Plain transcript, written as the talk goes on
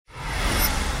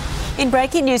In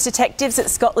breaking news, detectives at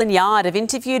Scotland Yard have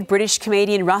interviewed British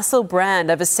comedian Russell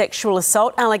Brand over sexual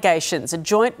assault allegations. A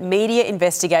joint media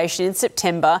investigation in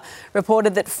September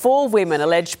reported that 4 women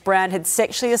alleged Brand had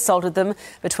sexually assaulted them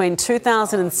between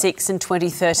 2006 and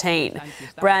 2013.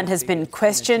 Brand has been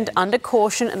questioned under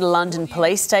caution at a London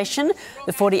police station.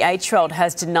 The 48-year-old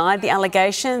has denied the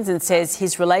allegations and says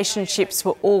his relationships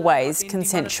were always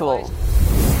consensual.